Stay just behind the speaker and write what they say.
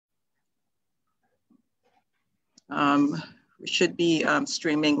Um, we should be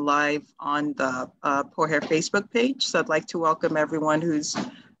streaming live on the POHER Facebook page. So I'd like to welcome everyone who's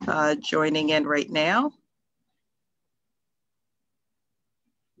joining in right now.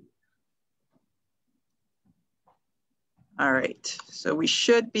 All right, so we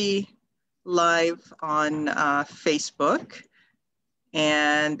should be live on Facebook.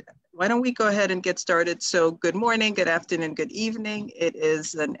 And why don't we go ahead and get started? So good morning, good afternoon, good evening. It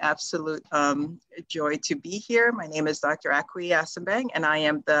is an absolute joy to be here. My name is Dr. Akwi Asambang, and I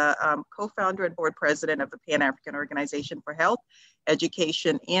am the co-founder and board president of the Pan-African Organization for Health,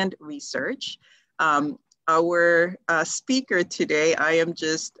 Education, and Research. Our speaker today, I am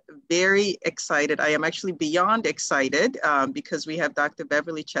just very excited. I am actually beyond excited because we have Dr.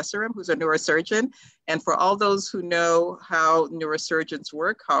 Beverly Cheserem, who's a neurosurgeon. And for all those who know how neurosurgeons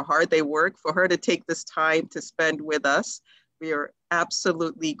work, how hard they work, for her to take this time to spend with us, we are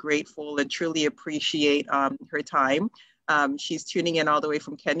absolutely grateful and truly appreciate her time. She's tuning in all the way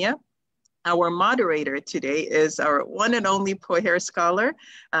from Kenya. Our moderator today is our one and only POHER scholar,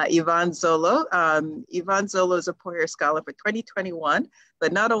 Ivan Zolo. Ivan Zolo is a POHER scholar for 2021,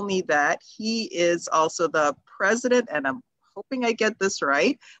 but not only that, he is also the president, and I'm hoping I get this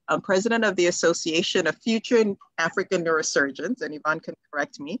right, president of the Association of Future African Neurosurgeons, and Ivan can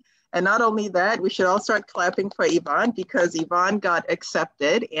correct me. And not only that, we should all start clapping for Ivan because Ivan got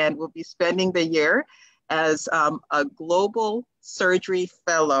accepted and will be spending the year as a global surgery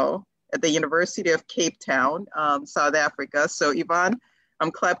fellow at the University of Cape Town, South Africa. So Yvonne, I'm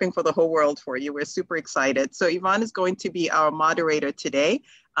clapping for the whole world for you. We're super excited. So Yvonne is going to be our moderator today.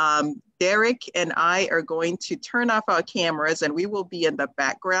 Derek and I are going to turn off our cameras and we will be in the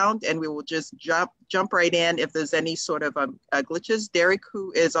background and we will just jump right in if there's any sort of glitches. Derek,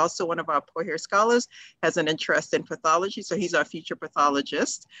 who is also one of our POHER scholars, has an interest in pathology. So he's our future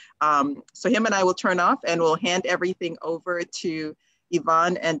pathologist. So him and I will turn off and we'll hand everything over to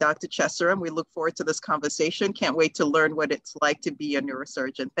Yvonne and Dr. Cheserem. We look forward to this conversation. Can't wait to learn what it's like to be a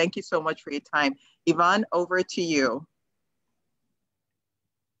neurosurgeon. Thank you so much for your time. Yvonne, over to you.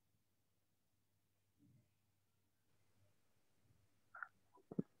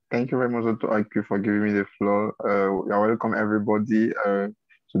 Thank you very much, Dr. Akwi, for giving me the floor. Welcome everybody to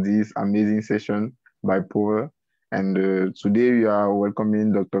this amazing session by POHER. And today we are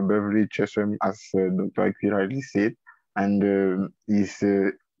welcoming Dr. Beverly Cheserem, as Dr. Akwi rightly said. And it's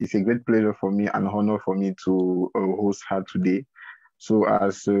a great pleasure for me and honor for me to host her today. So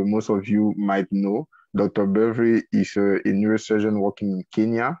as most of you might know, Dr. Beverly is a neurosurgeon working in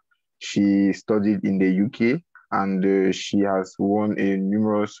Kenya. She studied in the UK and she has won a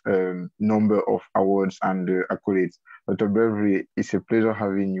numerous number of awards and accolades. Dr. Beverly, it's a pleasure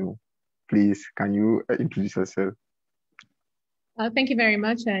having you. Please, can you introduce yourself? Thank you very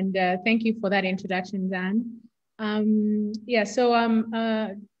much, and thank you for that introduction, Dan. So I'm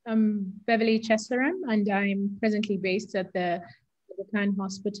Beverly Cheserem, and I'm presently based at the Pan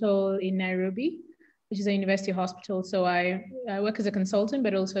Hospital in Nairobi, which is a university hospital. So I work as a consultant,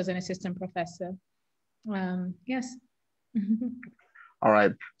 but also as an assistant professor. Yes. All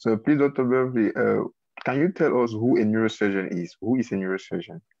right. So please, Dr. Beverly, can you tell us who a neurosurgeon is? Who is a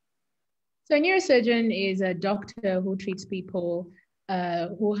neurosurgeon? So a neurosurgeon is a doctor who treats people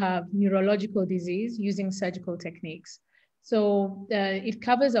who have neurological disease using surgical techniques. So it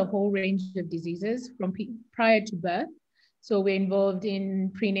covers a whole range of diseases from prior to birth. So we're involved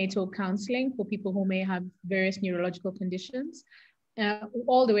in prenatal counseling for people who may have various neurological conditions,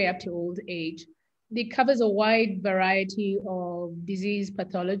 all the way up to old age. It covers a wide variety of disease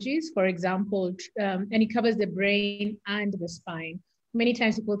pathologies, for example, and it covers the brain and the spine. Many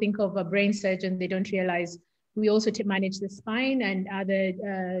times people think of a brain surgeon, they don't realize we also manage the spine and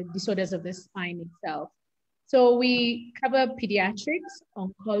other disorders of the spine itself. So we cover pediatrics,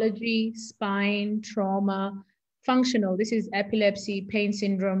 oncology, spine, trauma, functional. This is epilepsy, pain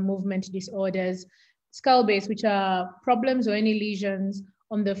syndrome, movement disorders, skull base, which are problems or any lesions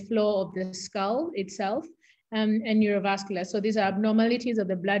on the floor of the skull itself, and neurovascular. So these are abnormalities of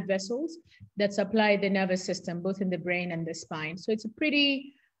the blood vessels that supply the nervous system, both in the brain and the spine. So it's a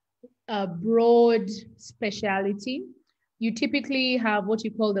pretty broad specialty. You typically have what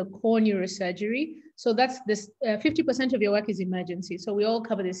you call the core neurosurgery. So that's this 50% of your work is emergency. So we all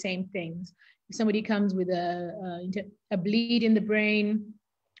cover the same things. If somebody comes with a bleed in the brain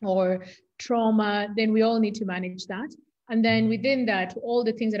or trauma, then we all need to manage that. And then within that, all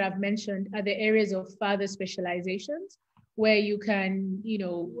the things that I've mentioned are the areas of further specializations where you can,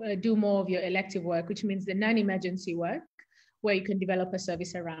 do more of your elective work, which means the non-emergency work, where you can develop a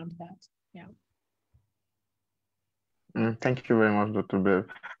service around that. Yeah. Thank you very much, Dr. Bev.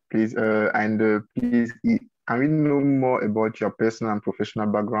 Please, please, Can we know more about your personal and professional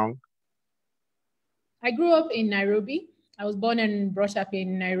background? I grew up in Nairobi. I was born and brought up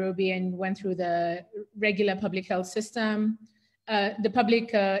in Nairobi and went through the regular public health system, the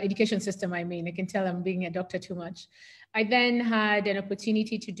public education system, I mean. I can tell I'm being a doctor too much. I then had an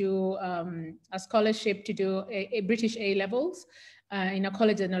opportunity to do a scholarship to do a British A-levels in a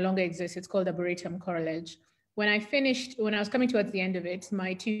college that no longer exists. It's called Arboretum College. When I was coming towards the end of it,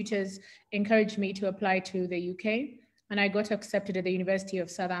 my tutors encouraged me to apply to the UK, and I got accepted at the University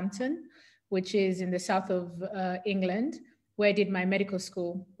of Southampton, which is in the south of England, where I did my medical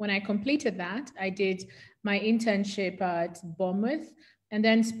school. When I completed that, I did my internship at Bournemouth and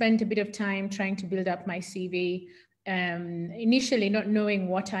then spent a bit of time trying to build up my CV, initially not knowing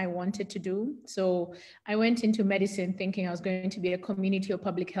what I wanted to do. So I went into medicine thinking I was going to be a community or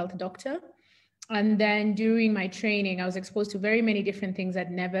public health doctor. And then during my training, I was exposed to very many different things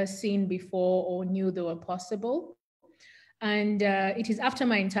I'd never seen before or knew they were possible. And it is after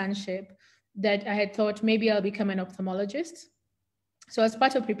my internship that I had thought maybe I'll become an ophthalmologist. So as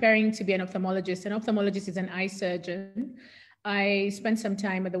part of preparing to be an ophthalmologist is an eye surgeon. I spent some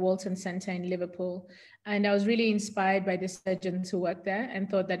time at the Walton Center in Liverpool, and I was really inspired by the surgeons who worked there and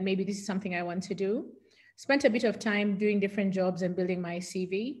thought that maybe this is something I want to do. Spent a bit of time doing different jobs and building my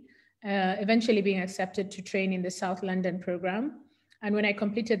CV, eventually being accepted to train in the South London program. And when I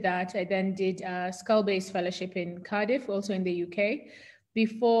completed that, I then did a skull-based fellowship in Cardiff, also in the UK,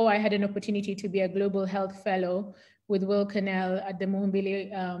 before I had an opportunity to be a global health fellow with Will Connell at the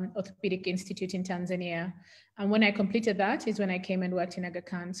Muhimbili Orthopedic Institute in Tanzania. And when I completed that is when I came and worked in Aga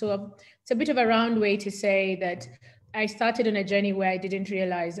Khan. So it's a bit of a round way to say that I started on a journey where I didn't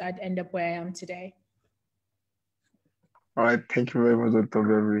realize I'd end up where I am today. All right, thank you very much, Dr.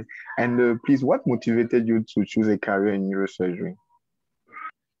 Beverly. And please, what motivated you to choose a career in neurosurgery?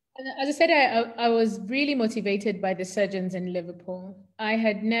 As I said, I was really motivated by the surgeons in Liverpool. I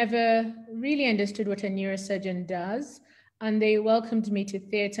had never really understood what a neurosurgeon does, and they welcomed me to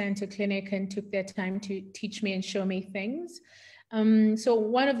theatre and to clinic and took their time to teach me and show me things. So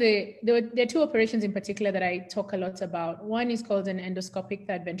there are two operations in particular that I talk a lot about. One is called an endoscopic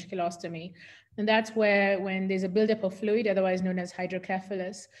third ventriculostomy, and that's where when there's a buildup of fluid, otherwise known as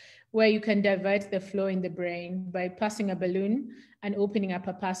hydrocephalus, where you can divert the flow in the brain by passing a balloon and opening up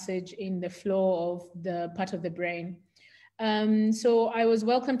a passage in the floor of the part of the brain. So I was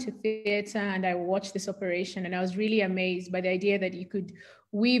welcomed to theatre and I watched this operation, and I was really amazed by the idea that you could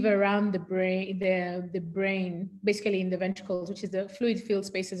weave around the brain, basically in the ventricles, which is the fluid filled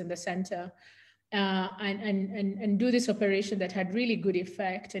spaces in the center, and do this operation that had really good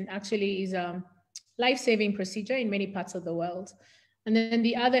effect and actually is a life-saving procedure in many parts of the world. And then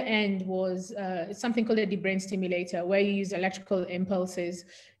the other end was something called a deep brain stimulator, where you use electrical impulses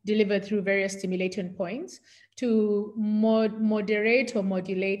delivered through various stimulation points to moderate or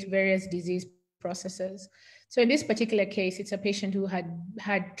modulate various disease processes. So in this particular case, it's a patient who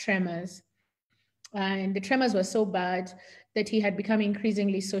had tremors. And the tremors were so bad that he had become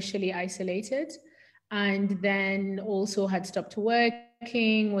increasingly socially isolated, and then also had stopped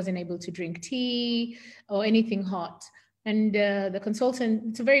working, wasn't able to drink tea or anything hot. And the consultant,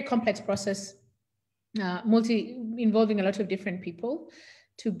 it's a very complex process, involving a lot of different people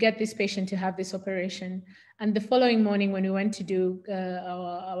to get this patient to have this operation. And the following morning when we went to do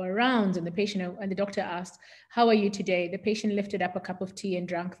our rounds and the doctor asked, "How are you today?" The patient lifted up a cup of tea and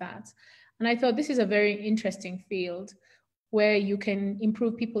drank that. And I thought this is a very interesting field where you can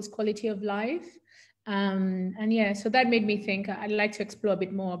improve people's quality of life. And yeah, so that made me think I'd like to explore a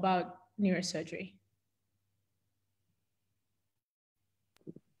bit more about neurosurgery.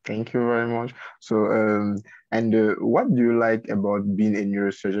 Thank you very much. So, what do you like about being a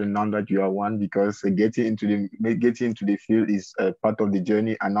neurosurgeon now that you are one? Because getting into the field is part of the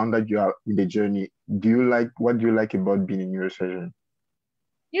journey, and now that you are in the journey, what do you like about being a neurosurgeon?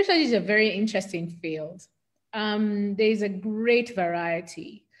 Neurosurgery is a very interesting field. There's a great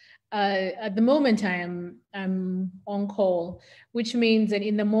variety. At the moment, I'm on call, which means that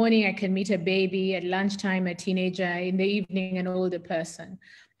in the morning I can meet a baby, at lunchtime a teenager, in the evening an older person.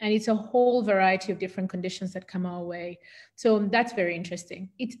 And it's a whole variety of different conditions that come our way. So that's very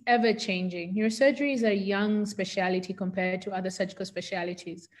interesting. It's ever changing. Neurosurgery is a young specialty compared to other surgical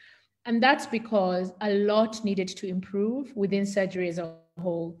specialties. And that's because a lot needed to improve within surgery as a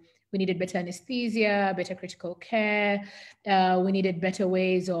whole. We needed better anesthesia, better critical care. We needed better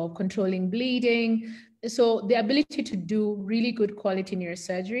ways of controlling bleeding. So the ability to do really good quality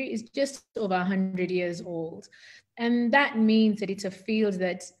neurosurgery is just over 100 years old. And that means that it's a field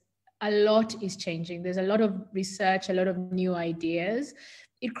that a lot is changing. There's a lot of research, a lot of new ideas.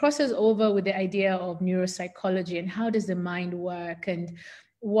 It crosses over with the idea of neuropsychology and how does the mind work and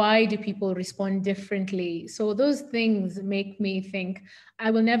why do people respond differently. So those things make me think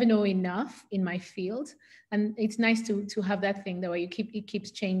I will never know enough in my field. And it's nice to have that thing that way it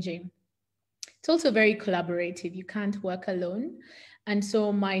keeps changing. It's also very collaborative. You can't work alone. And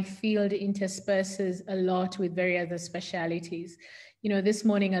so my field intersperses a lot with various other specialities. You know, this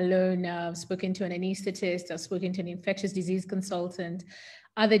morning alone, I've spoken to an anesthetist, I've spoken to an infectious disease consultant.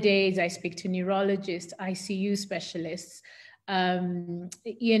 Other days, I speak to neurologists, ICU specialists,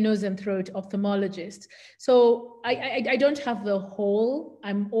 ear, nose, and throat ophthalmologist. So I don't have the whole.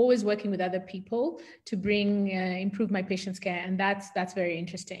 I'm always working with other people to improve my patient's care, and that's very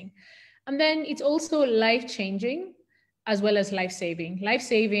interesting. And then it's also life-changing as well as life-saving.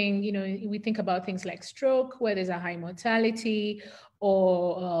 Life-saving, you know, we think about things like stroke, where there's a high mortality,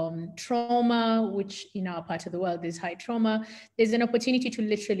 or trauma, which in our part of the world is high trauma. There's an opportunity to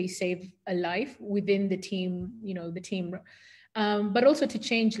literally save a life within the team, you know, the team. But also to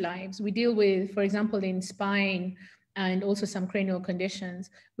change lives. We deal with, for example, in spine and also some cranial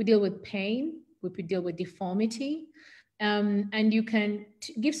conditions, we deal with pain, we deal with deformity, and you can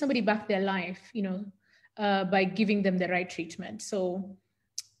give somebody back their life, you know, by giving them the right treatment. So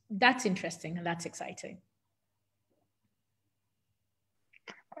that's interesting and that's exciting.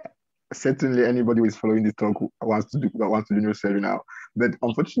 Certainly, anybody who is following this talk wants to do neurosurgery now. But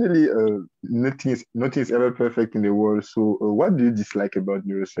unfortunately, nothing is ever perfect in the world. So, what do you dislike about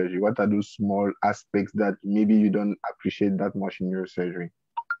neurosurgery? What are those small aspects that maybe you don't appreciate that much in neurosurgery?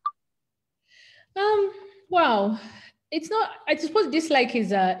 Wow, it's not. I suppose dislike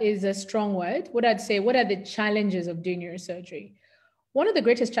is a strong word. What I'd say, what are the challenges of doing neurosurgery? One of the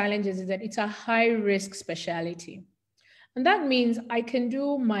greatest challenges is that it's a high-risk specialty. And that means I can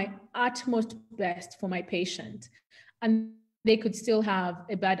do my utmost best for my patient, and they could still have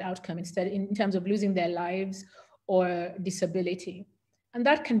a bad outcome instead in terms of losing their lives or disability. And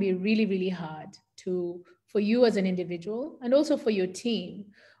that can be really, really hard for you as an individual and also for your team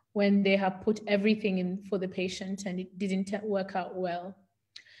when they have put everything in for the patient and it didn't work out well.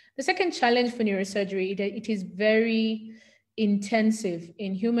 The second challenge for neurosurgery, it is very intensive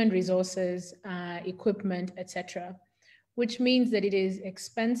in human resources, equipment, etc., which means that it is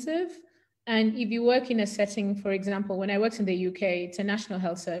expensive. And if you work in a setting, for example, when I worked in the UK, it's a national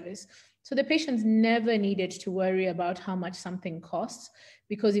health service. So the patients never needed to worry about how much something costs,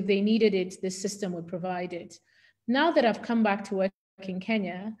 because if they needed it, the system would provide it. Now that I've come back to work in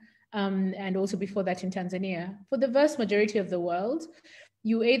Kenya, and also before that in Tanzania, for the vast majority of the world,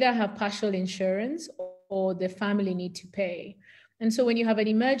 you either have partial insurance or the family need to pay. And so when you have an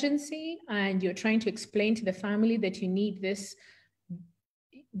emergency and you're trying to explain to the family that you need this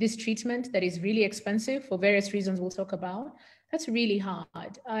treatment that is really expensive for various reasons we'll talk about, that's really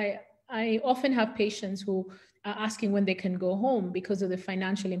hard. I often have patients who are asking when they can go home because of the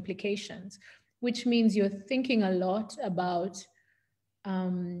financial implications, which means you're thinking a lot about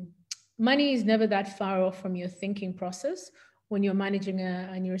money is never that far off from your thinking process when you're managing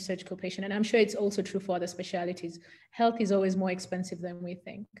a neurosurgical patient. And I'm sure it's also true for other specialties. Health is always more expensive than we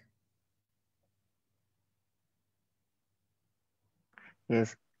think.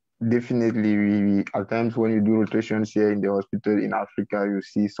 Yes, definitely. We at times when you do rotations here in the hospital in Africa, you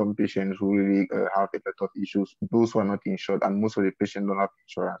see some patients who really have a lot of issues. Those who are not insured, and most of the patients don't have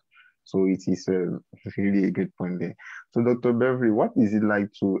insurance. So it is really a great point there. So Dr. Beverly, what is it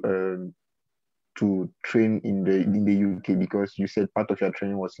like to train in the UK? Because you said part of your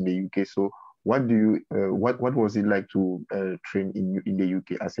training was in the UK. So what was it like to train in the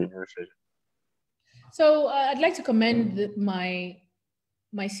UK as a neurosurgeon? So I'd like to commend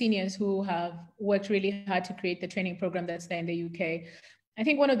my seniors who have worked really hard to create the training program that's there in the UK. I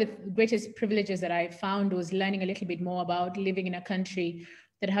think one of the greatest privileges that I found was learning a little bit more about living in a country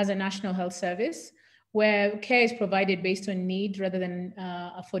that has a national health service where care is provided based on need rather than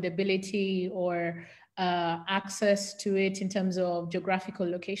affordability or access to it in terms of geographical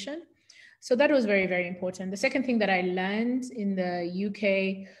location. So that was very, very important. The second thing that I learned in the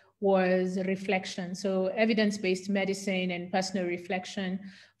UK was reflection. So evidence-based medicine and personal reflection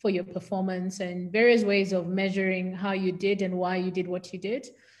for your performance and various ways of measuring how you did and why you did what you did.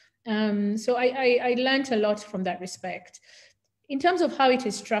 So I learned a lot from that respect. In terms of how it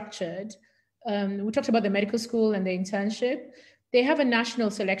is structured, we talked about the medical school and the internship. They have a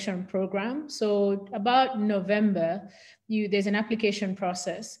national selection program. So about November, there's an application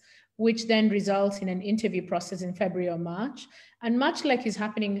process which then results in an interview process in February or March. And much like is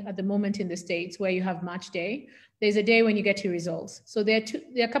happening at the moment in the States, where you have match day, there's a day when you get your results. So there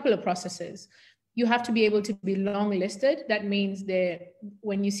are a couple of processes. You have to be able to be long listed. That means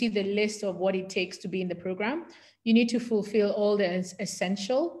when you see the list of what it takes to be in the program, you need to fulfill all the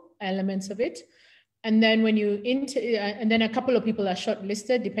essential elements of it. And then and then a couple of people are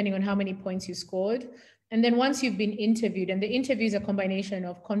shortlisted depending on how many points you scored. And then once you've been interviewed, and the interview is a combination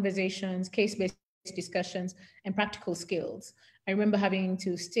of conversations, case-based discussions, and practical skills. I remember having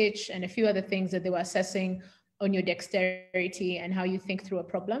to stitch and a few other things that they were assessing on your dexterity and how you think through a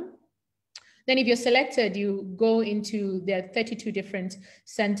problem. Then if you're selected, you go into their 32 different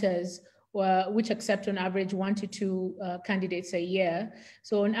centers, which accept on average 1 to 2 candidates a year.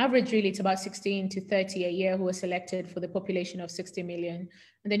 So on average, really, it's about 16 to 30 a year who are selected for the population of 60 million.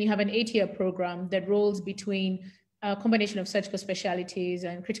 And then you have an 8-year program that rolls between a combination of surgical specialties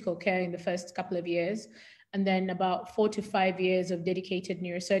and critical care in the first couple of years, and then about 4 to 5 years of dedicated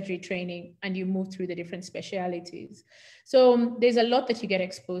neurosurgery training, and you move through the different specialities. So there's a lot that you get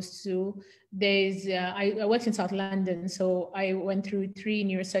exposed to. I worked in South London, so I went through 3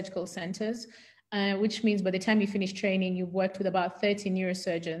 neurosurgical centers, which means by the time you finish training, you've worked with about 30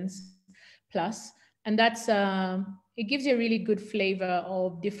 neurosurgeons plus. And that's, it gives you a really good flavor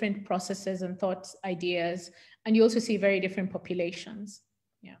of different processes and thoughts, ideas, and you also see very different populations.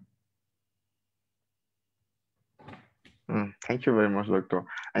 Yeah. Thank you very much, Doctor.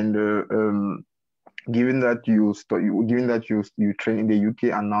 And given that you trained in the UK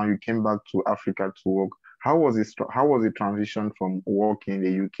and now you came back to Africa to work, how was the transition from working in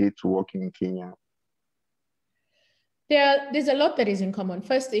the UK to working in Kenya? There's a lot that is in common.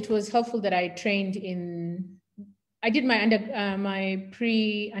 First, it was helpful that I did my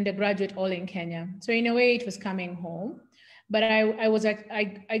pre-undergraduate all in Kenya. So in a way, it was coming home. But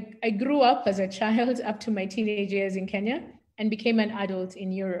I grew up as a child up to my teenage years in Kenya and became an adult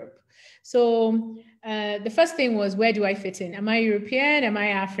in Europe. So the first thing was, where do I fit in? Am I European? Am I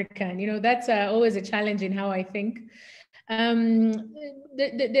African? You know, that's always a challenge in how I think.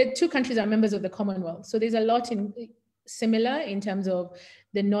 The 2 countries are members of the Commonwealth. So there's a lot similar in terms of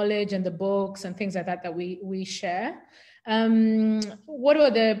the knowledge and the books and things like that we share. What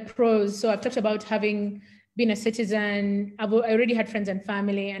are the pros? So I've talked about having been a citizen. I already had friends and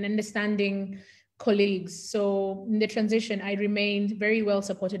family and understanding colleagues. So in the transition, I remained very well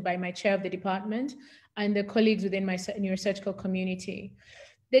supported by my chair of the department and the colleagues within my neurosurgical community.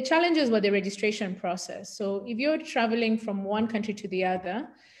 The challenges were the registration process. So if you're traveling from one country to the other,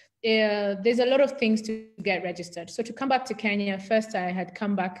 there's a lot of things to get registered. So to come back to Kenya, first I had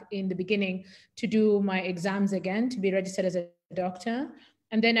come back in the beginning to do my exams again, to be registered as a doctor.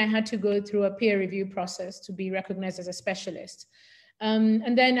 And then I had to go through a peer review process to be recognized as a specialist.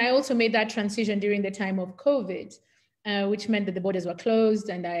 And then I also made that transition during the time of COVID, which meant that the borders were closed.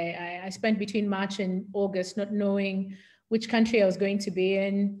 And I spent between March and August not knowing which country I was going to be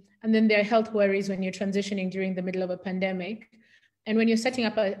in. And then there are health worries when you're transitioning during the middle of a pandemic. And when you're setting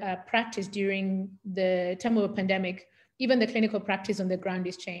up a practice during the time of a pandemic, even the clinical practice on the ground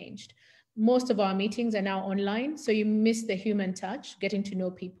is changed. Most of our meetings are now online, so you miss the human touch, getting to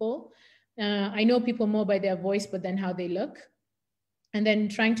know people. I know people more by their voice, but then how they look. And then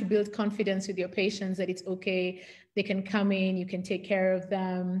trying to build confidence with your patients that it's okay, they can come in, you can take care of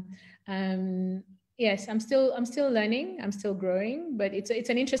them. Yes, I'm still learning, I'm still growing, but it's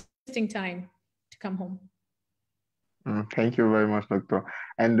an interesting time to come home. Thank you very much, Doctor.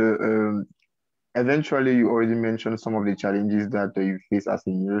 And eventually, you already mentioned some of the challenges that you face as a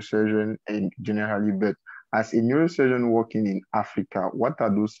neurosurgeon and generally, but as a neurosurgeon working in Africa, what are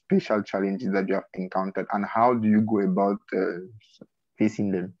those special challenges that you have encountered and how do you go about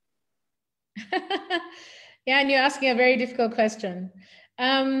facing them? Yeah, and you're asking a very difficult question.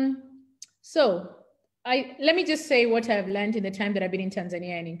 So let me just say what I've learned in the time that I've been in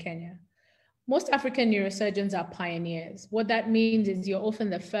Tanzania and in Kenya. Most African neurosurgeons are pioneers. What that means is you're often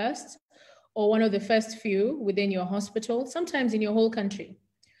the first or one of the first few within your hospital, sometimes in your whole country.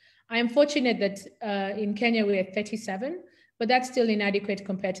 I am fortunate that in Kenya we are 37, but that's still inadequate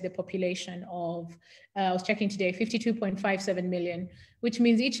compared to the population of, I was checking today, 52.57 million, which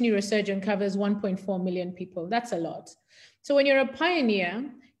means each neurosurgeon covers 1.4 million people. That's a lot. So when you're a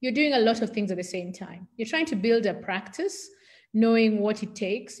pioneer, you're doing a lot of things at the same time. You're trying to build a practice, knowing what it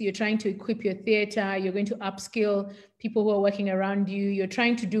takes. You're trying to equip your theater. You're going to upskill people who are working around you. You're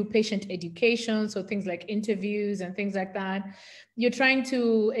trying to do patient education, so things like interviews and things like that. You're trying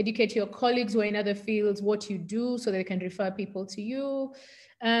to educate your colleagues who are in other fields what you do so they can refer people to you.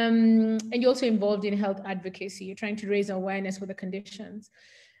 And you're also involved in health advocacy. You're trying to raise awareness for the conditions.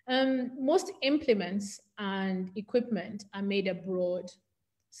 Most implements and equipment are made abroad.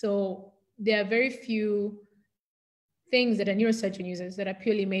 So there are very few things that a neurosurgeon uses that are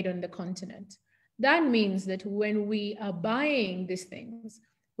purely made on the continent. That means that when we are buying these things,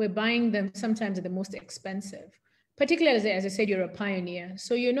 we're buying them sometimes at the most expensive, particularly as I said, you're a pioneer.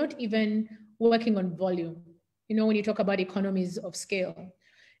 So you're not even working on volume. You know, when you talk about economies of scale,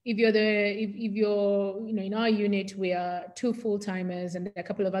 if you're in our unit, we are 2 full-timers and a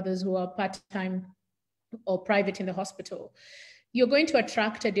couple of others who are part-time or private in the hospital, you're going to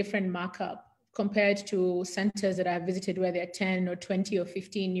attract a different markup compared to centers that I've visited where there are 10 or 20 or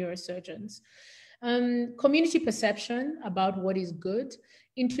 15 neurosurgeons. Community perception about what is good.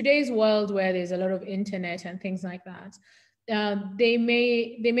 In today's world where there's a lot of internet and things like that, they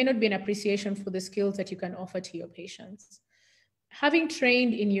may not be an appreciation for the skills that you can offer to your patients. Having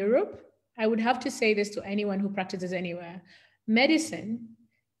trained in Europe, I would have to say this to anyone who practices anywhere. Medicine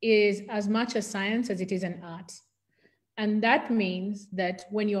is as much a science as it is an art. And that means that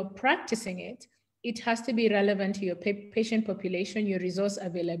when you're practicing it, it has to be relevant to your patient population, your resource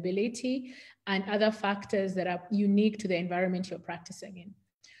availability, and other factors that are unique to the environment you're practicing in.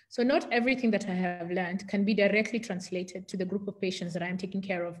 So not everything that I have learned can be directly translated to the group of patients that I'm taking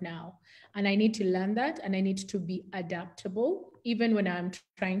care of now. And I need to learn that, and I need to be adaptable, even when I'm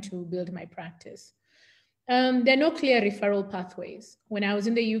trying to build my practice. There are no clear referral pathways. When I was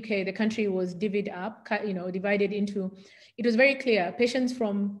in the UK, the country was divided into, it was very clear, patients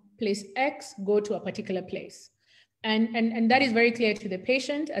from place X go to a particular place. And that is very clear to the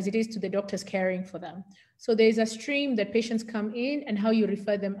patient as it is to the doctors caring for them. So there's a stream that patients come in and how you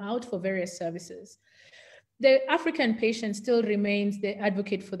refer them out for various services. The African patient still remains the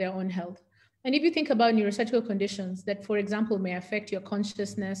advocate for their own health. And if you think about neurosurgical conditions that, for example, may affect your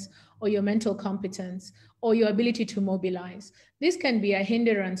consciousness or your mental competence or your ability to mobilize, this can be a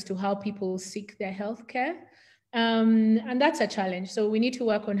hindrance to how people seek their health care. And that's a challenge. So we need to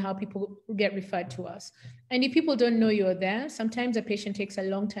work on how people get referred to us. And if people don't know you're there, sometimes a patient takes a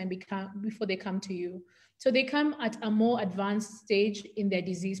long time before they come to you. So they come at a more advanced stage in their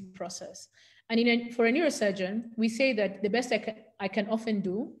disease process. And for a neurosurgeon, we say that the best I can often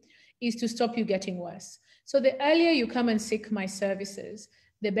do is to stop you getting worse. So the earlier you come and seek my services,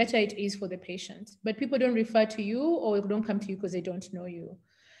 the better it is for the patient. But people don't refer to you or don't come to you because they don't know you.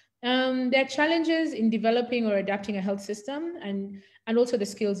 There are challenges in developing or adapting a health system and also the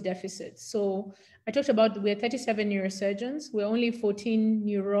skills deficits. So I talked about we're 37 neurosurgeons. We're only 14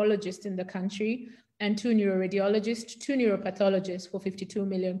 neurologists in the country and 2 neuroradiologists, 2 neuropathologists for 52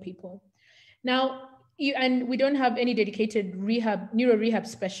 million people. Now, and we don't have any dedicated neuro rehab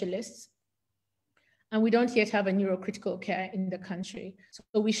specialists. And we don't yet have a neurocritical care in the country.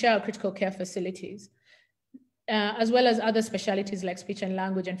 So we share our critical care facilities, as well as other specialties like speech and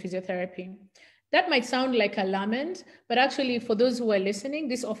language and physiotherapy. That might sound like a lament, but actually for those who are listening,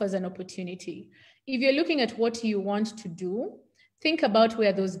 this offers an opportunity. If you're looking at what you want to do, think about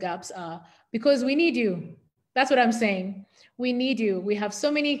where those gaps are, because we need you. That's what I'm saying. We need you. We have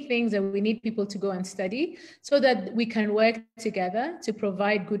so many things that we need people to go and study so that we can work together to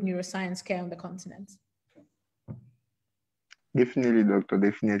provide good neuroscience care on the continent. Definitely, doctor,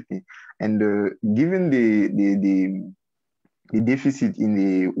 definitely. And given the deficit in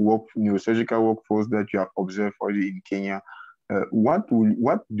the neurosurgical workforce that you have observed already in Kenya, what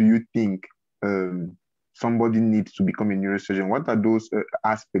do you think somebody needs to become a neurosurgeon? What are those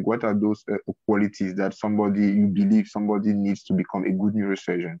aspects? What are those qualities that you believe somebody needs to become a good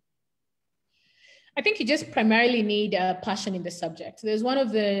neurosurgeon? I think you just primarily need a passion in the subject. There's one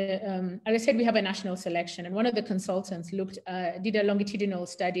of the, as I said, we have a national selection, and one of the consultants did a longitudinal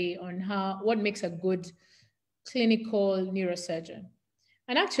study on what makes a good clinical neurosurgeon.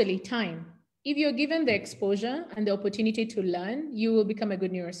 And actually, time. If you're given the exposure and the opportunity to learn, you will become a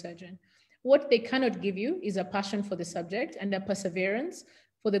good neurosurgeon. What they cannot give you is a passion for the subject and a perseverance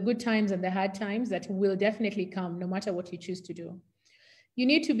for the good times and the hard times that will definitely come no matter what you choose to do. You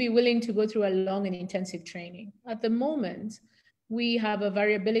need to be willing to go through a long and intensive training. At the moment, we have a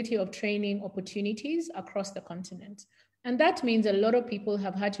variability of training opportunities across the continent. And that means a lot of people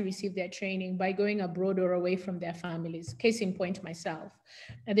have had to receive their training by going abroad or away from their families. Case in point, myself.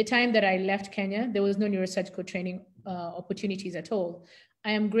 At the time that I left Kenya, there was no neurosurgical training opportunities at all.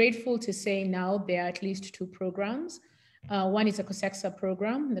 I am grateful to say now there are at least 2 programs. One is a COSEXA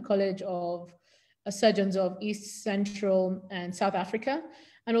program, the College of Surgeons of East, Central, and South Africa.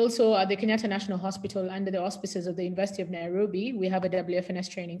 And also at the Kenyatta National Hospital, under the auspices of the University of Nairobi, we have a WFNS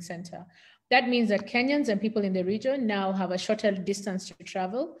training center. That means that Kenyans and people in the region now have a shorter distance to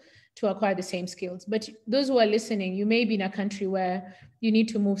travel to acquire the same skills. But those who are listening, you may be in a country where you need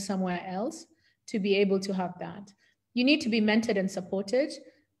to move somewhere else to be able to have that. You need to be mentored and supported.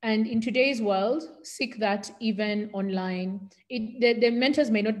 And in today's world, seek that even online. The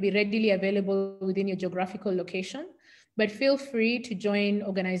mentors may not be readily available within your geographical location, but feel free to join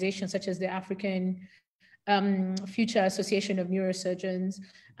organizations such as the African Future Association of Neurosurgeons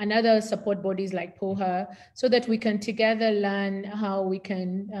and other support bodies like POHER, so that we can together learn how we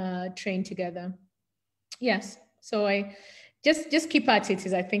can train together. Yes, so I just keep at it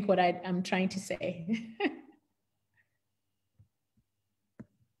is I think what I'm trying to say.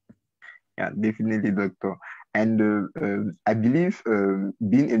 Yeah, definitely, doctor. And I believe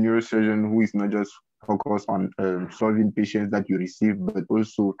being a neurosurgeon who is not just focused on solving patients that you receive, but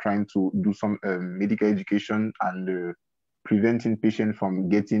also trying to do some medical education and preventing patients from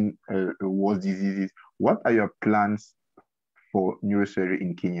getting worse diseases. What are your plans for neurosurgery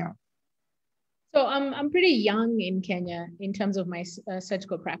in Kenya? So I'm pretty young in Kenya in terms of my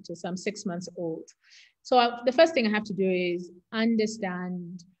surgical practice. I'm 6 months old. So the first thing I have to do is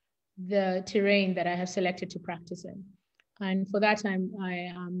understand the terrain that I have selected to practice in. And for that,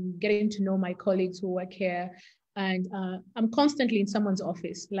 I am getting to know my colleagues who work here. And I'm constantly in someone's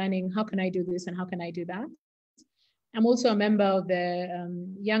office learning, how can I do this and how can I do that? I'm also a member of the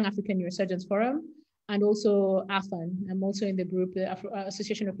Young African Neurosurgeons Forum and also AFAN. I'm also in the group, the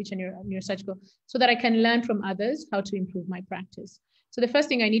Association of Future Neurosurgical, so that I can learn from others how to improve my practice. So the first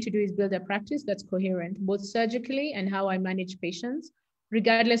thing I need to do is build a practice that's coherent, both surgically and how I manage patients,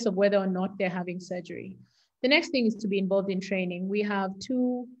 regardless of whether or not they're having surgery. The next thing is to be involved in training. We have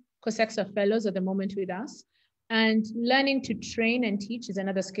 2 COSEXA fellows at the moment with us, and learning to train and teach is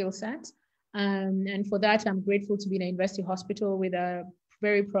another skill set. And for that, I'm grateful to be in a university hospital with a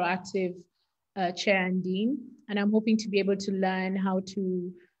very proactive chair and dean. And I'm hoping to be able to learn how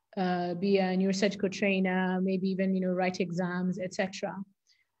to be a neurosurgical trainer, maybe even write exams, etc.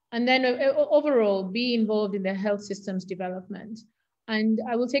 And then overall, be involved in the health systems development. And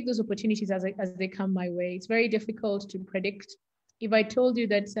I will take those opportunities as they come my way. It's very difficult to predict. If I told you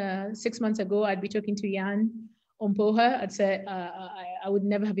that 6 months ago I'd be talking to Jan on POHER, I'd say I would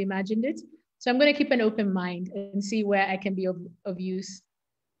never have imagined it. So I'm going to keep an open mind and see where I can be of use.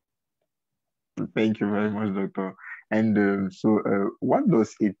 Thank you very much, doctor. And what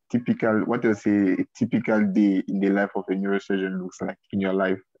does a typical day in the life of a neurosurgeon looks like in your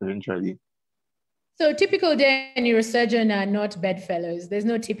life eventually? So typical day in neurosurgeon are not bedfellows. There's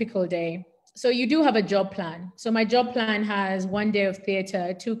no typical day. So you do have a job plan. So my job plan has 1 day of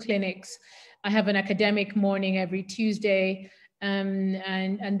theater, 2 clinics. I have an academic morning every Tuesday.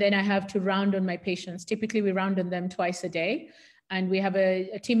 And then I have to round on my patients. Typically we round on them twice a day. And we have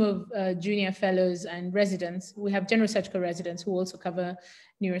a team of junior fellows and residents. We have general surgical residents who also cover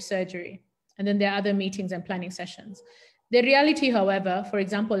neurosurgery. And then there are other meetings and planning sessions. The reality, however, for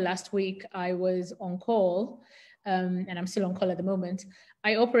example, last week I was on call, and I'm still on call at the moment.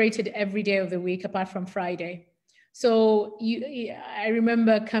 I operated every day of the week apart from Friday. So I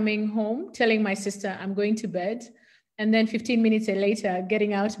remember coming home, telling my sister, I'm going to bed. And then 15 minutes later,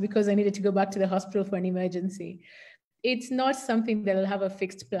 getting out because I needed to go back to the hospital for an emergency. It's not something that'll have a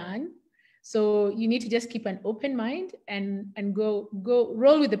fixed plan. So you need to just keep an open mind and go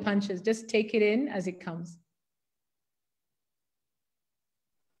roll with the punches. Just take it in as it comes.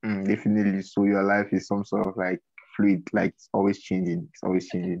 Definitely. So your life is some sort of like fluid, like it's always changing. It's always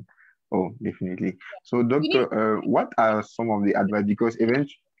changing. Oh, definitely. So, doctor, what are some of the advice? Because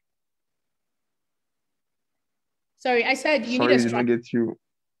eventually, sorry, I said you need a structure. Sorry, did not get you.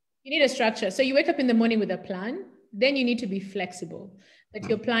 You need a structure. So you wake up in the morning with a plan. Then you need to be flexible. But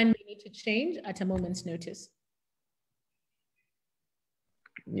your plan may need to change at a moment's notice.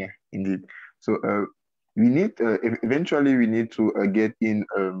 Yeah, indeed. So we need eventually we need to get in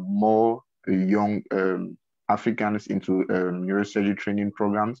more young Africans into neurosurgery training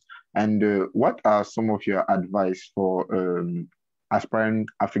programs. And what are some of your advice for aspiring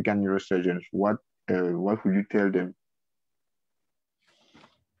African neurosurgeons? What would you tell them?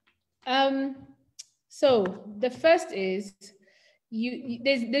 So the first is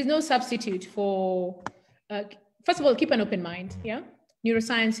there's no substitute for first of all, keep an open mind. Yeah,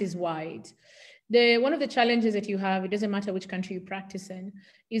 neuroscience is wide. One of the challenges that you have, it doesn't matter which country you practice in,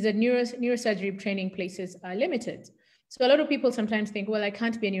 is that neurosurgery training places are limited. So a lot of people sometimes think, well, I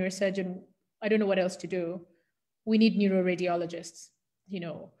can't be a neurosurgeon. I don't know what else to do. We need neuroradiologists.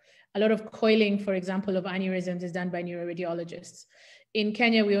 A lot of coiling, for example, of aneurysms is done by neuroradiologists. In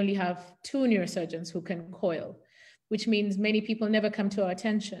Kenya, we only have 2 neurosurgeons who can coil, which means many people never come to our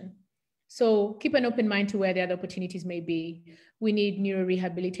attention. So keep an open mind to where the other opportunities may be. We need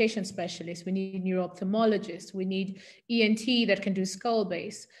neurorehabilitation specialists. We need neuro-ophthalmologists. We need ENT that can do skull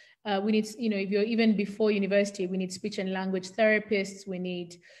base. We need, if you're even before university, we need speech and language therapists. We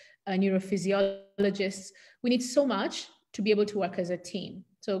need neurophysiologists. We need so much to be able to work as a team.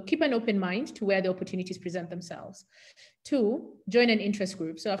 So keep an open mind to where the opportunities present themselves. 2, join an interest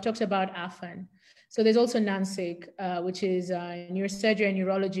group. So I've talked about AFAN. So there's also NANSIG, which is neurosurgery and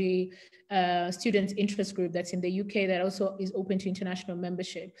neurology students interest group that's in the UK that also is open to international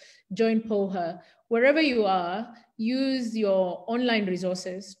membership. Join POHER. Wherever you are, use your online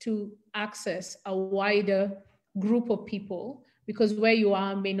resources to access a wider group of people, because where you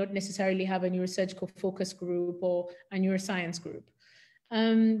are may not necessarily have a neurosurgical focus group or a neuroscience group.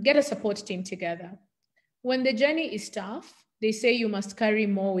 Get a support team together. When the journey is tough, they say you must carry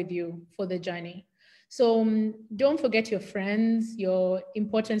more with you for the journey. So don't forget your friends, your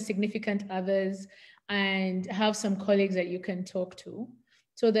important, significant others, and have some colleagues that you can talk to,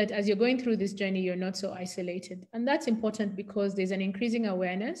 so that as you're going through this journey, you're not so isolated. And that's important because there's an increasing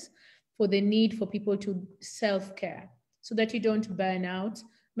awareness for the need for people to self-care so that you don't burn out.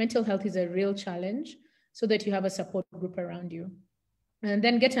 Mental health is a real challenge, so that you have a support group around you. And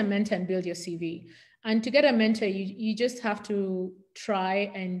then get a mentor and build your CV. And to get a mentor, you just have to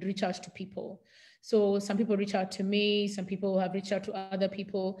try and reach out to people. So some people reach out to me, some people have reached out to other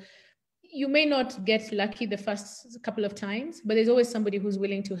people. You may not get lucky the first couple of times, but there's always somebody who's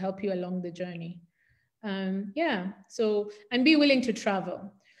willing to help you along the journey. And be willing to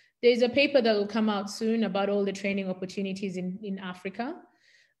travel. There's a paper that will come out soon about all the training opportunities in Africa.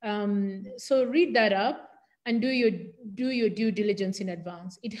 So read that up and do your due diligence in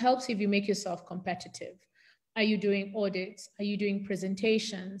advance. It helps if you make yourself competitive. Are you doing audits? Are you doing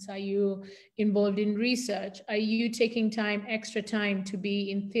presentations? Are you involved in research? Are you taking extra time to be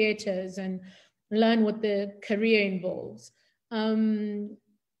in theaters and learn what the career involves?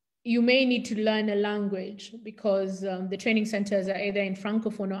 You may need to learn a language, because the training centers are either in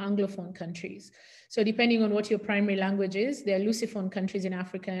Francophone or Anglophone countries. So depending on what your primary language is, there are Lusophone countries in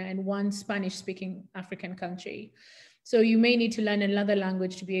Africa and one Spanish-speaking African country. So you may need to learn another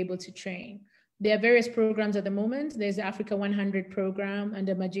language to be able to train. There are various programs at the moment. There's the Africa 100 program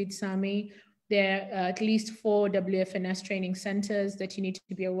under Majid Sami. There are at least 4 WFNS training centers that you need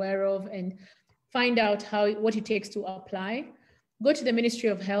to be aware of, and find out what it takes to apply. Go to the Ministry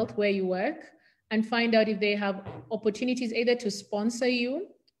of Health where you work and find out if they have opportunities either to sponsor you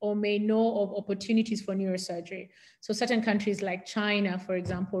or may know of opportunities for neurosurgery. So certain countries like China, for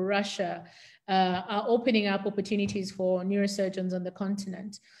example, Russia, are opening up opportunities for neurosurgeons on the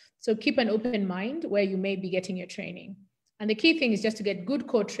continent. So keep an open mind where you may be getting your training. And the key thing is just to get good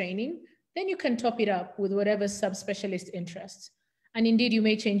core training, then you can top it up with whatever subspecialist interests. And indeed, you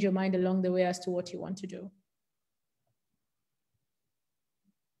may change your mind along the way as to what you want to do.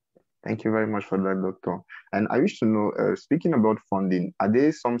 Thank you very much for that, Doctor. And I wish to know, speaking about funding, are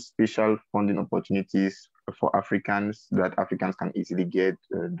there some special funding opportunities for Africans that Africans can easily get,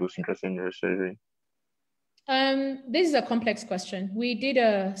 those interested in neurosurgery? This is a complex question. We did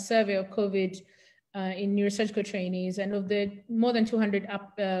a survey of COVID in neurosurgical trainees, and of the more than 200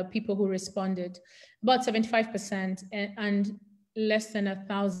 people who responded, about 75% and less than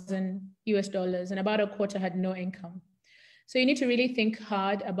 $1,000 and about a quarter had no income. So you need to really think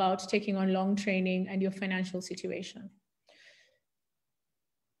hard about taking on long training and your financial situation.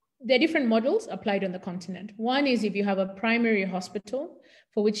 There are different models applied on the continent. One is if you have a primary hospital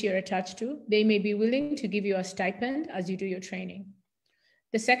for which you're attached to, they may be willing to give you a stipend as you do your training.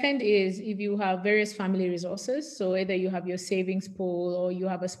 The second is if you have various family resources, so either you have your savings pool or you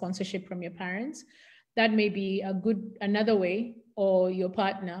have a sponsorship from your parents, that may be another way, or your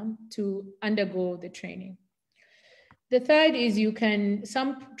partner, to undergo the training. The third is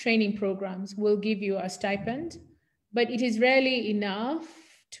some training programs will give you a stipend, but it is rarely enough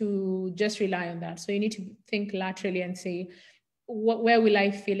to just rely on that. So you need to think laterally and say, where will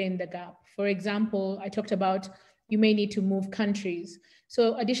I fill in the gap? For example, I talked about you may need to move countries.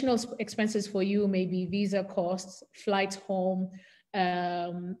 So additional expenses for you may be visa costs, flights home,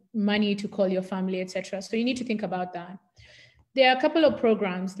 money to call your family, etc. So you need to think about that. There are a couple of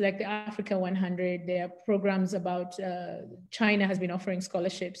programs like the Africa 100. There are programs about China has been offering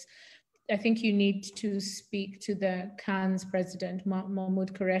scholarships. I think you need to speak to the CAN's president,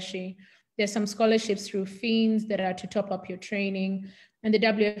 Mahmoud Qureshi. There's some scholarships through FEENS that are to top up your training, and the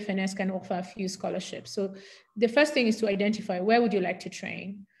WFNS can offer a few scholarships. So the first thing is to identify where would you like to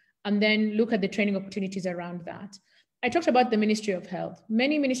train, and then look at the training opportunities around that. I talked about the Ministry of Health.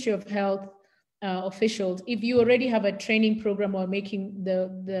 Many Ministry of Health officials, if you already have a training program or making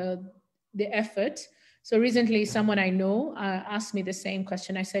the the effort. So recently, someone I know asked me the same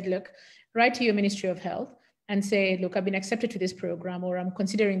question. I said, look, write to your Ministry of Health and say, look, I've been accepted to this program, or I'm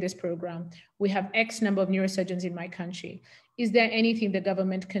considering this program. We have X number of neurosurgeons in my country. Is there anything the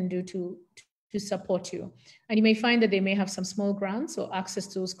government can do to support you? And you may find that they may have some small grants or access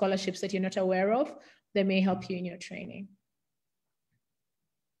to scholarships that you're not aware of that may help you in your training.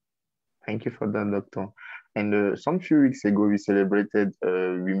 Thank you for that, Doctor. And some few weeks ago, we celebrated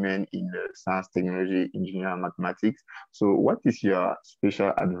women in science, technology, engineering, and mathematics. So what is your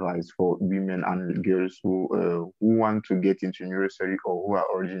special advice for women and girls who want to get into neurosurgery or who are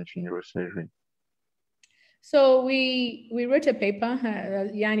already into neurosurgery? So we wrote a paper,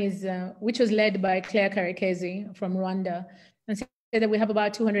 which was led by Claire Karekezi from Rwanda, and said that we have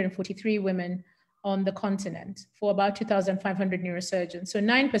about 243 women on the continent for about 2,500 neurosurgeons. So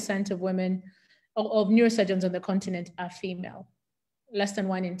 9% of women, of neurosurgeons on the continent are female, less than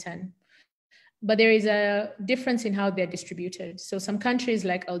 1 in 10. But there is a difference in how they're distributed. So some countries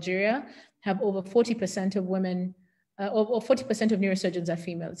like Algeria have over 40% of women, or 40% of neurosurgeons are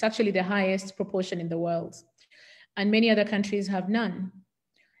female. It's actually the highest proportion in the world. And many other countries have none.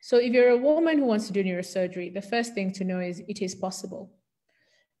 So if you're a woman who wants to do neurosurgery, the first thing to know is it is possible.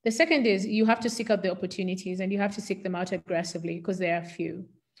 The second is you have to seek out the opportunities, and you have to seek them out aggressively because there are few.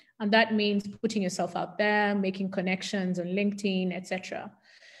 And that means putting yourself out there, making connections on LinkedIn, etc.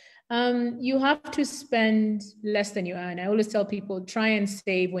 You have to spend less than you earn. I always tell people, try and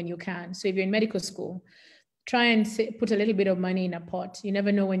save when you can. So if you're in medical school, try and put a little bit of money in a pot. You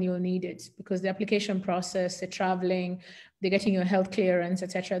never know when you'll need it, because the application process, the traveling, the getting your health clearance,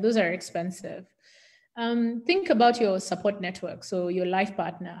 etc., those are expensive. Think about your support network, so your life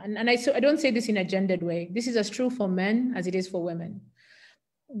partner. And I don't say this in a gendered way. This is as true for men as it is for women.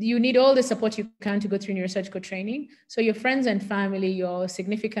 You need all the support you can to go through neurosurgical training. So your friends and family, your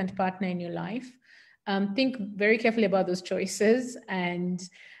significant partner in your life, think very carefully about those choices, and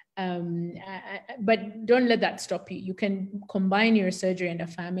but don't let that stop you. You can combine neurosurgery and a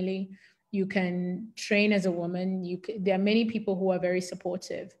family. You can train as a woman. There are many people who are very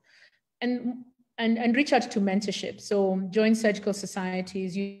supportive. And reach out to mentorship. So join surgical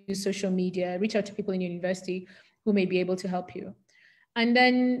societies, use social media, reach out to people in your university who may be able to help you. And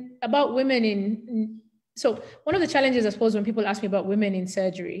then about women so one of the challenges, I suppose, when people ask me about women in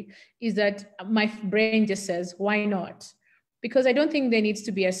surgery is that my brain just says, why not? Because I don't think there needs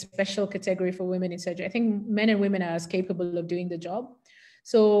to be a special category for women in surgery. I think men and women are as capable of doing the job.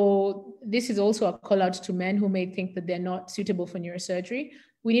 So this is also a call out to men who may think that they're not suitable for neurosurgery.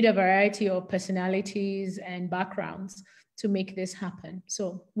 We need a variety of personalities and backgrounds to make this happen.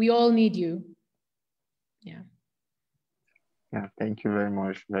 So we all need you. Yeah. Yeah, thank you very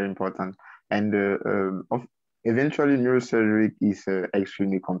much. Very important. And eventually, neurosurgery is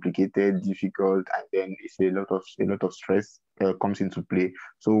extremely complicated, difficult, and then it's a lot of stress comes into play.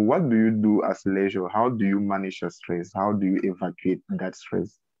 So, what do you do as leisure? How do you manage your stress? How do you evacuate that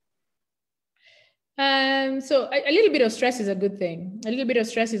stress? So a little bit of stress is a good thing. A little bit of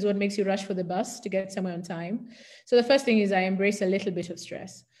stress is what makes you rush for the bus to get somewhere on time. So the first thing is I embrace a little bit of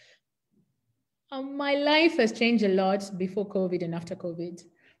stress. My life has changed a lot before COVID and after COVID.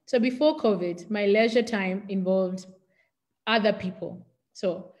 So before COVID, my leisure time involved other people.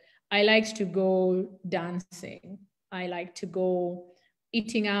 So I liked to go dancing. I like to go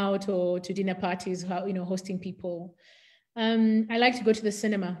eating out or to dinner parties, hosting people. I like to go to the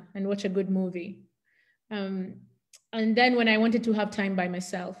cinema and watch a good movie. And then when I wanted to have time by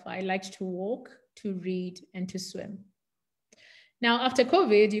myself, I liked to walk, to read, and to swim. Now, after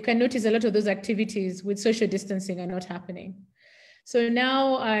COVID, you can notice a lot of those activities with social distancing are not happening. So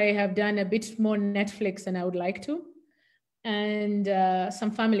now I have done a bit more Netflix than I would like to, and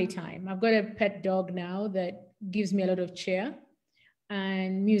some family time. I've got a pet dog now that gives me a lot of cheer,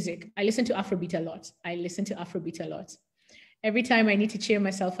 and music. I listen to Afrobeat a lot. Every time I need to cheer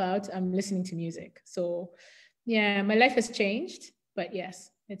myself out, I'm listening to music. So yeah, my life has changed, but yes,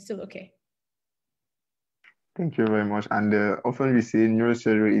 it's still okay. Thank you very much. And often we say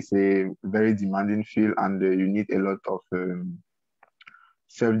neurosurgery is a very demanding field, and you need a lot of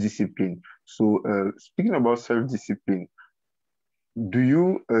self-discipline. So speaking about self-discipline, do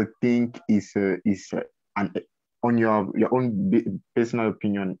you think on your own personal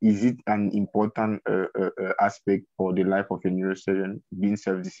opinion, is it an important aspect for the life of a neurosurgeon, being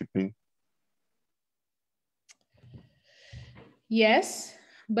self-disciplined? Yes,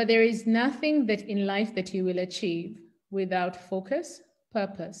 but there is nothing that in life that you will achieve without focus,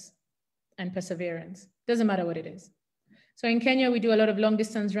 purpose, and perseverance. Doesn't matter what it is. So in Kenya, we do a lot of long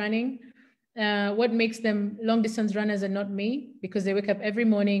distance running. What makes them long distance runners and not me? Because they wake up every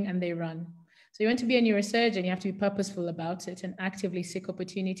morning and they run. So you want to be a neurosurgeon, you have to be purposeful about it and actively seek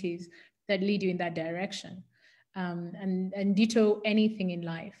opportunities that lead you in that direction. And ditto anything in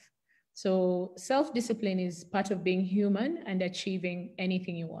life. So self-discipline is part of being human and achieving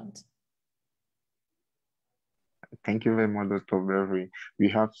anything you want. Thank you very much, Dr. Beverly. We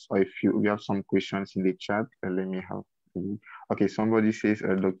have some questions in the chat. Let me have. Okay, somebody says,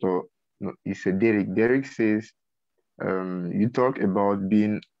 Dr. No, it's Derek. Derek says, you talk about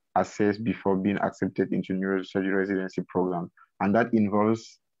being assessed before being accepted into neurosurgery residency program, and that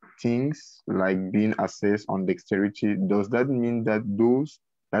involves things like being assessed on dexterity. Does that mean that those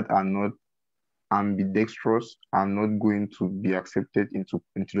that are not ambidextrous are not going to be accepted into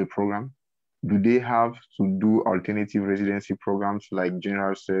the program? Do they have to do alternative residency programs like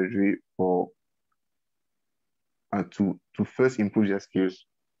general surgery or to first improve their skills?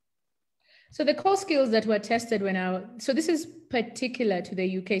 So the core skills that were tested so this is particular to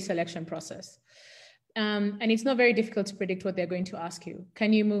the UK selection process. And it's not very difficult to predict what they're going to ask you.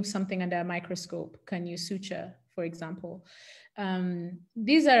 Can you move something under a microscope? Can you suture, for example?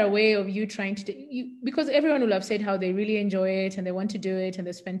 These are a way of you trying to, because everyone will have said how they really enjoy it and they want to do it and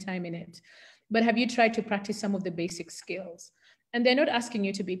they spend time in it. But have you tried to practice some of the basic skills? And they're not asking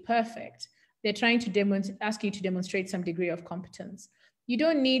you to be perfect. They're trying to ask you to demonstrate some degree of competence. You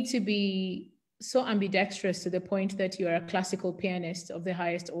don't need to be so ambidextrous to the point that you are a classical pianist of the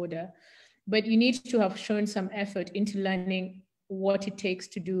highest order, but you need to have shown some effort into learning what it takes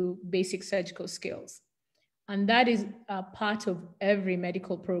to do basic surgical skills. And that is a part of every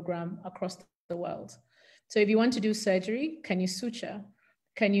medical program across the world. So if you want to do surgery, can you suture?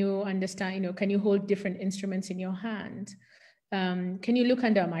 Can you understand, can you hold different instruments in your hand? Can you look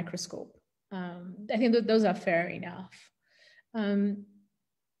under a microscope? I think that those are fair enough.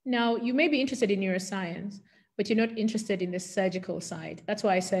 Now, you may be interested in neuroscience, but you're not interested in the surgical side. That's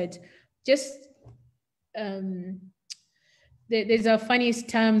why I said, there's a funny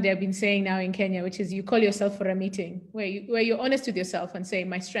term they've been saying now in Kenya, which is you call yourself for a meeting, where you're honest with yourself and say,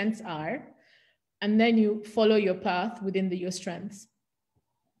 my strengths are, and then you follow your path within your strengths.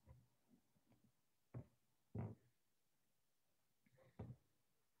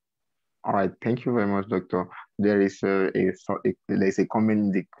 All right, thank you very much, Doctor. There is there's a comment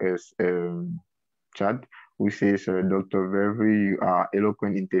in the chat which says, Dr. Beverly, you are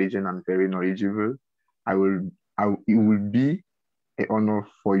eloquent, intelligent, and very knowledgeable. It will be an honor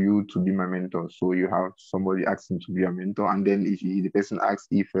for you to be my mentor. So you have somebody asking to be a mentor, and then if the person asks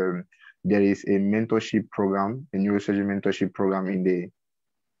if there is a mentorship program, a neurosurgery mentorship program in the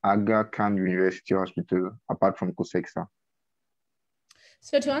Aga Khan University Hospital, apart from COSEXA.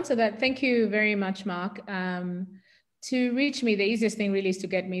 So to answer that, thank you very much, Mark. To reach me, the easiest thing really is to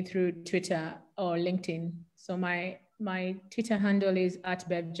get me through Twitter or LinkedIn. So my Twitter handle is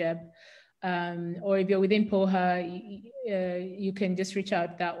 @BevJeb. Or if you're within POHER, you can just reach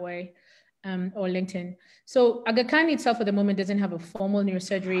out that way, or LinkedIn. So Aga Khan itself at the moment doesn't have a formal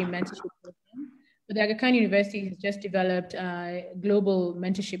neurosurgery mentorship program, but the Aga Khan University has just developed a global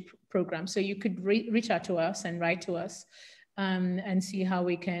mentorship program. So you could reach out to us and write to us and see how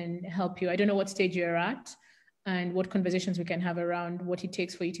we can help you. I don't know what stage you're at and what conversations we can have around what it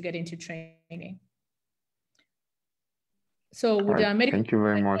takes for you to get into training. So would medical— Thank you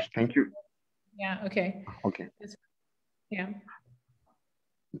very much. Thank you. Yeah, okay. Okay. Yeah.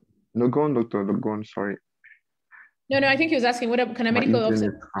 No, go on, Doctor. Go on, sorry. No, I think he was asking, what can a medical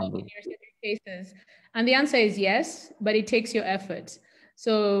officer do in neurosurgery cases? And the answer is yes, but it takes your effort.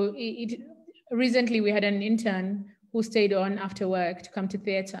 So recently we had an intern who stayed on after work to come to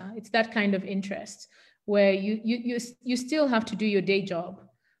theater. It's that kind of interest where you still have to do your day job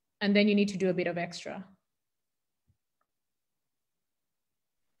and then you need to do a bit of extra.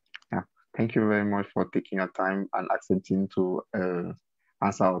 Yeah, thank you very much for taking your time and accepting to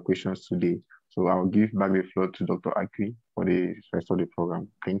answer our questions today. So I'll give back the floor to Dr. Akwi for the rest of the program.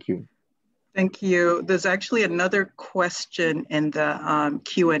 Thank you. Thank you. There's actually another question in the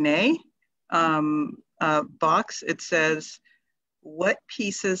Q&A box. It says, what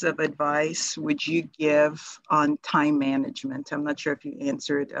pieces of advice would you give on time management? I'm not sure if you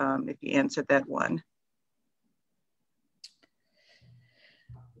answered that one.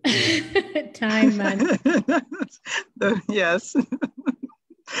 Time management. Yes.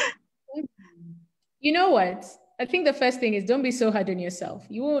 You know what? I think the first thing is don't be so hard on yourself.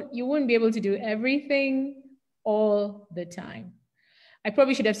 You won't be able to do everything all the time. I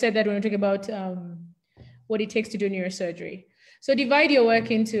probably should have said that when we're talking about what it takes to do neurosurgery. So divide your work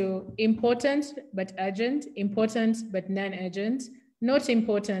into important but urgent, important but non-urgent, Not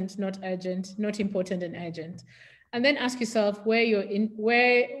important, not urgent, not important and urgent. And then ask yourself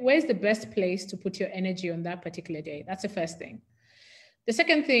where's the best place to put your energy on that particular day. That's the first thing. The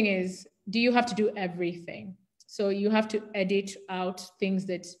second thing is, do you have to do everything? So you have to edit out things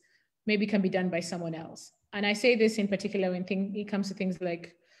that maybe can be done by someone else. And I say this in particular when it comes to things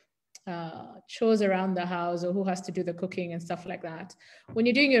like chores around the house or who has to do the cooking and stuff like that. When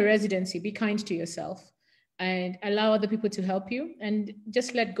you're doing your residency, be kind to yourself and allow other people to help you, and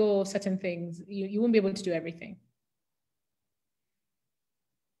just let go of certain things. You won't be able to do everything.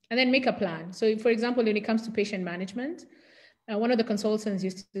 And then make a plan. So for example, when it comes to patient management, one of the consultants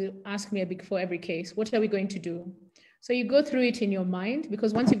used to ask me before every case, what are we going to do? So you go through it in your mind,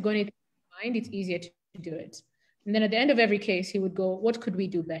 because once you've gone it in your mind, it's easier to do it. And then at the end of every case, he would go, what could we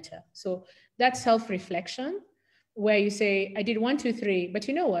do better? So that's self-reflection, where you say, I did 1, 2, 3, but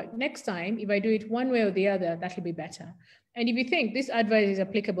you know what? Next time, if I do it one way or the other, that'll be better. And if you think this advice is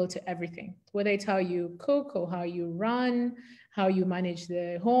applicable to everything, whether it's how you cook or how you run, how you manage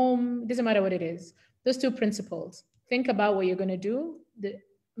the home, it doesn't matter what it is. Those 2 principles. Think about what you're going to do,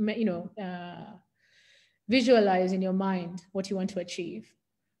 visualize in your mind what you want to achieve.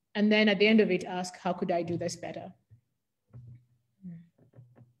 And then at the end of it, ask, how could I do this better?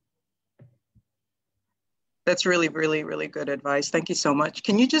 That's really, really, really good advice. Thank you so much.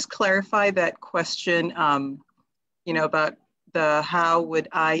 Can you just clarify that question, about how would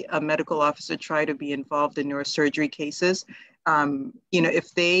a medical officer, try to be involved in neurosurgery cases?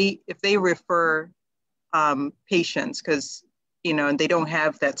 If they refer patients, because, and they don't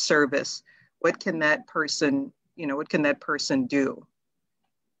have that service, what can that person do?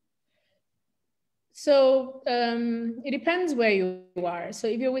 So it depends where you are. So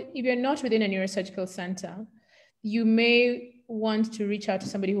if you're not within a neurosurgical center, you may want to reach out to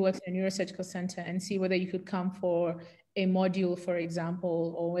somebody who works in a neurosurgical center and see whether you could come for a module, for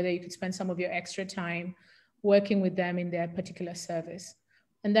example, or whether you could spend some of your extra time working with them in their particular service.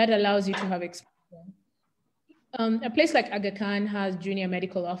 And that allows you to have exposure. A place like Aga Khan has junior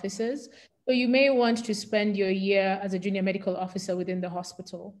medical officers. So you may want to spend your year as a junior medical officer within the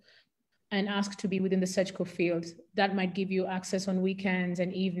hospital and ask to be within the surgical field. That might give you access on weekends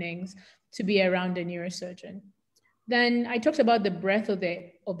and evenings to be around a neurosurgeon. Then I talked about the breadth of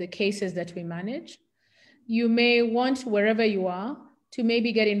the cases that we manage. You may want, wherever you are, to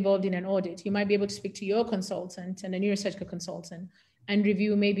maybe get involved in an audit. You might be able to speak to your consultant and a neurosurgical consultant and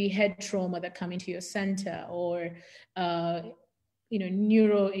review maybe head trauma that come into your center, or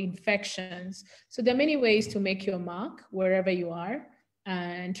neuro infections. So there are many ways to make your mark wherever you are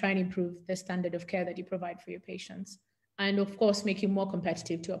and try and improve the standard of care that you provide for your patients. And of course, make you more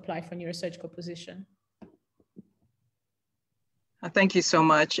competitive to apply for neurosurgical position. Thank you so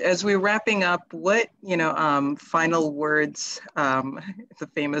much. As we're wrapping up, what, final words, the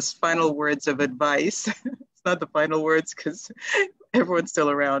famous final words of advice, it's not the final words because everyone's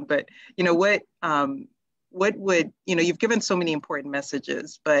still around, but, what would, you've given so many important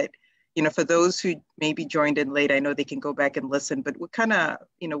messages, but, for those who maybe joined in late, I know they can go back and listen, but what kind of,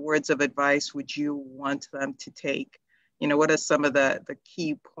 words of advice would you want them to take? What are some of the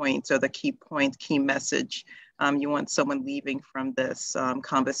key points or the key message you want someone leaving from this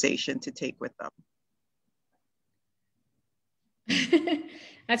conversation to take with them?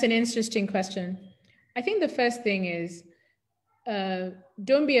 That's an interesting question. I think the first thing is,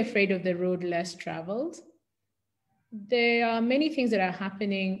 don't be afraid of the road less traveled. There are many things that are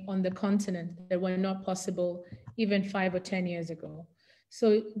happening on the continent that were not possible even 5 or 10 years ago.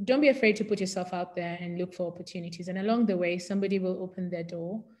 So don't be afraid to put yourself out there and look for opportunities. And along the way, somebody will open their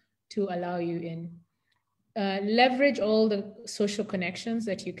door to allow you in. Leverage all the social connections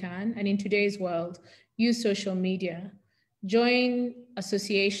that you can. And in today's world, use social media. Join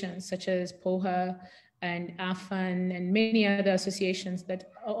associations such as POHER and AFAN and many other associations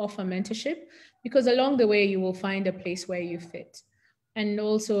that offer mentorship, because along the way, you will find a place where you fit. And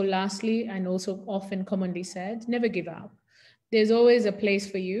also lastly, and also often commonly said, never give up. There's always a place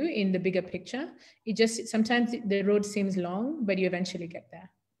for you in the bigger picture. Sometimes the road seems long, but you eventually get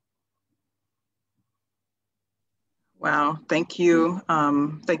there. Wow, thank you.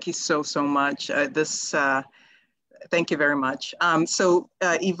 Thank you so much. Thank you very much. So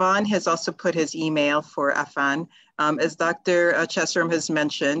Yvonne has also put his email for AFAN. As Dr. Cheserem has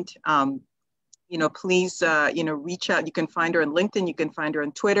mentioned, please, reach out. You can find her on LinkedIn. You can find her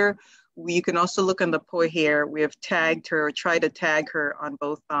on Twitter. You can also look on the POHER. We have tagged her, or tried to tag her on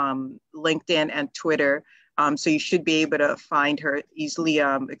both LinkedIn and Twitter. So you should be able to find her easily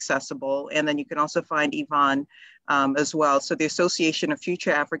accessible. And then you can also find Yvonne as well. So the Association of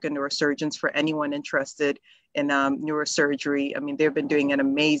Future African Neurosurgeons, for anyone interested in neurosurgery. I mean, they've been doing an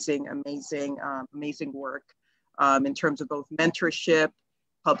amazing work in terms of both mentorship,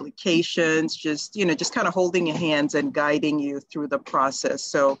 publications, just kind of holding your hands and guiding you through the process.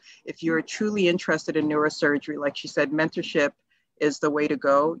 So if you're truly interested in neurosurgery, like she said, mentorship is the way to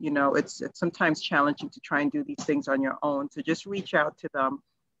go. It's sometimes challenging to try and do these things on your own. So just reach out to them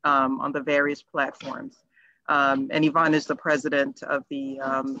on the various platforms. And Yvonne is the president of the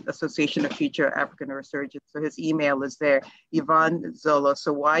Association of Future African Neurosurgeons. So his email is there, Yvonne Zolo,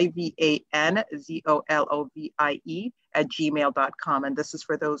 so YVANZOLOVIE @gmail.com. And this is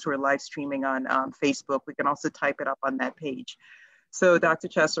for those who are live streaming on Facebook. We can also type it up on that page. So Dr.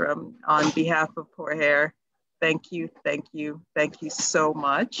 Cheserem, on behalf of POHER, thank you so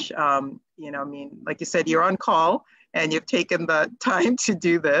much. Like you said, you're on call and you've taken the time to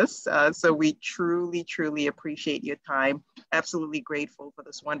do this. So we truly appreciate your time. Absolutely grateful for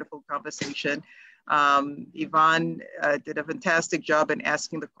this wonderful conversation. Yvonne did a fantastic job in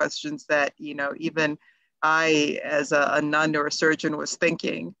asking the questions that, even I, as a non-neurosurgeon, was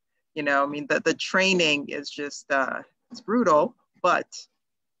thinking. The training is just, it's brutal, but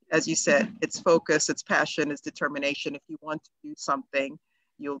as you said, it's focus, it's passion, it's determination. If you want to do something,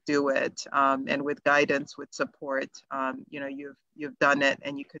 you'll do it. And with guidance, with support, you've done it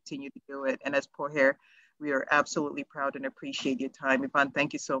and you continue to do it. And as POHER, we are absolutely proud and appreciate your time. Yvonne,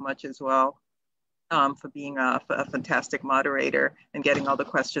 thank you so much as well for being a fantastic moderator and getting all the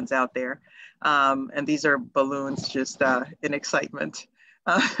questions out there. And these are balloons just in excitement.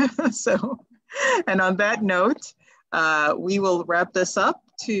 And on that note, we will wrap this up.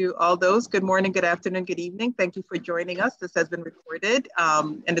 To all those, good morning, good afternoon, good evening. Thank you for joining us. This has been recorded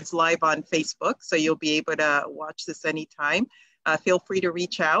and it's live on Facebook, so you'll be able to watch this anytime. Feel free to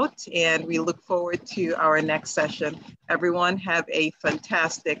reach out and we look forward to our next session. Everyone have a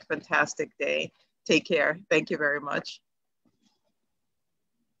fantastic day. Take care. Thank you very much.